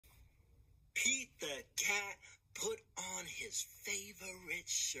Pete the cat put on his favorite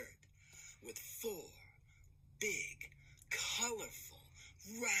shirt with 4 big, colorful,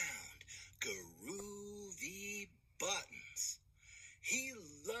 round, groovy buttons. He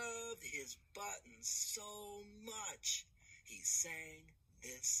loved his buttons so much, he sang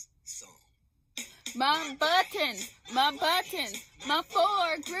this song. My buttons, my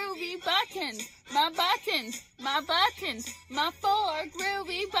 4 groovy buttons. My buttons, my 4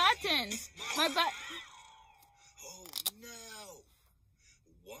 groovy buttons. Oh no!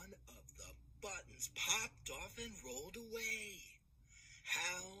 One of the buttons popped off and rolled away.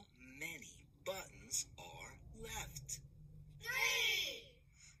 How many buttons are left? 3!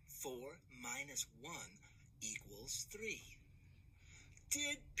 4 minus 1 equals 3.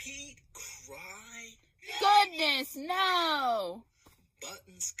 Did Pete cry? Goodness, no!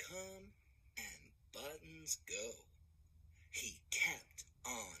 Buttons come and buttons go. He kept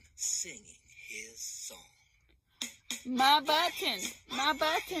on singing his song. My buttons,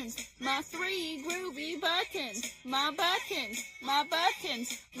 my 3 groovy buttons. My buttons,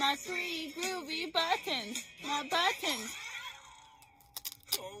 my 3 groovy buttons. My buttons.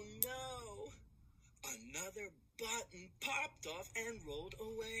 Oh no! Another button popped off and rolled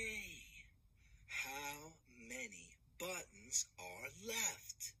away. How many buttons are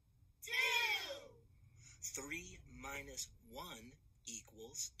left? 2! 3 minus 1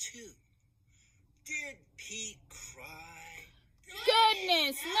 equals 2. Did Pete cry?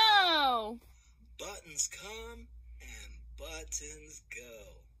 Goodness, no! Buttons come and buttons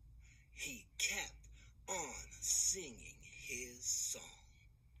go. He kept on singing his song.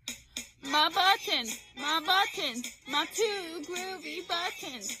 My buttons, my 2 groovy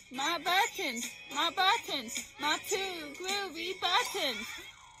buttons. My buttons, my 2 groovy buttons.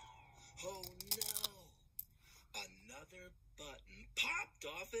 Oh no! Another button popped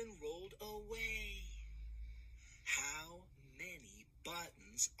off and rolled away. How many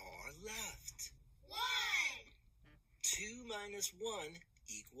buttons are left? 1! 2 minus 1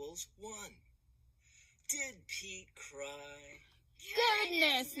 equals 1. Did Pete cry?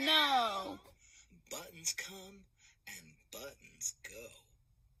 Goodness, no! Buttons come and buttons go.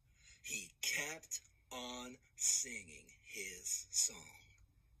 He kept on singing his song.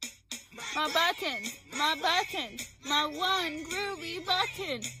 My buttons, my 1 groovy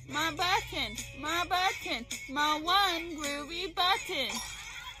button. My buttons, my 1 groovy button.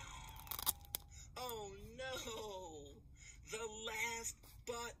 Oh no! The last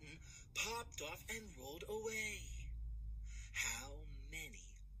button popped off and rolled away. How many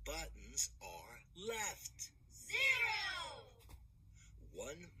buttons are left? 0!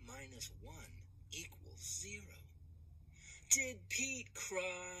 1 minus 1 equals 0. Did Pete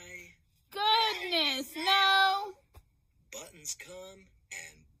cry? Goodness, no! Buttons come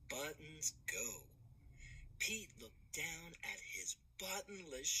and buttons go. Pete looked down at his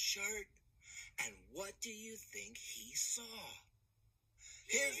buttonless shirt, and what do you think he saw?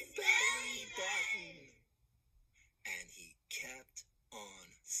 His belly button! And he kept on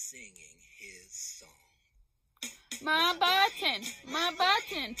singing his song. My button,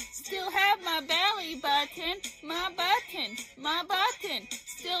 still have my belly button. My button,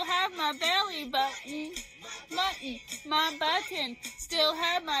 still have my belly button. My button, still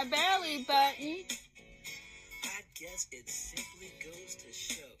have my belly button. I guess it simply goes to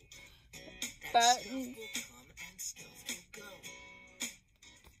show that Button. stuff will come and stuff will go.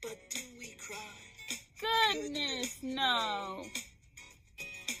 But do we cry? Goodness, no!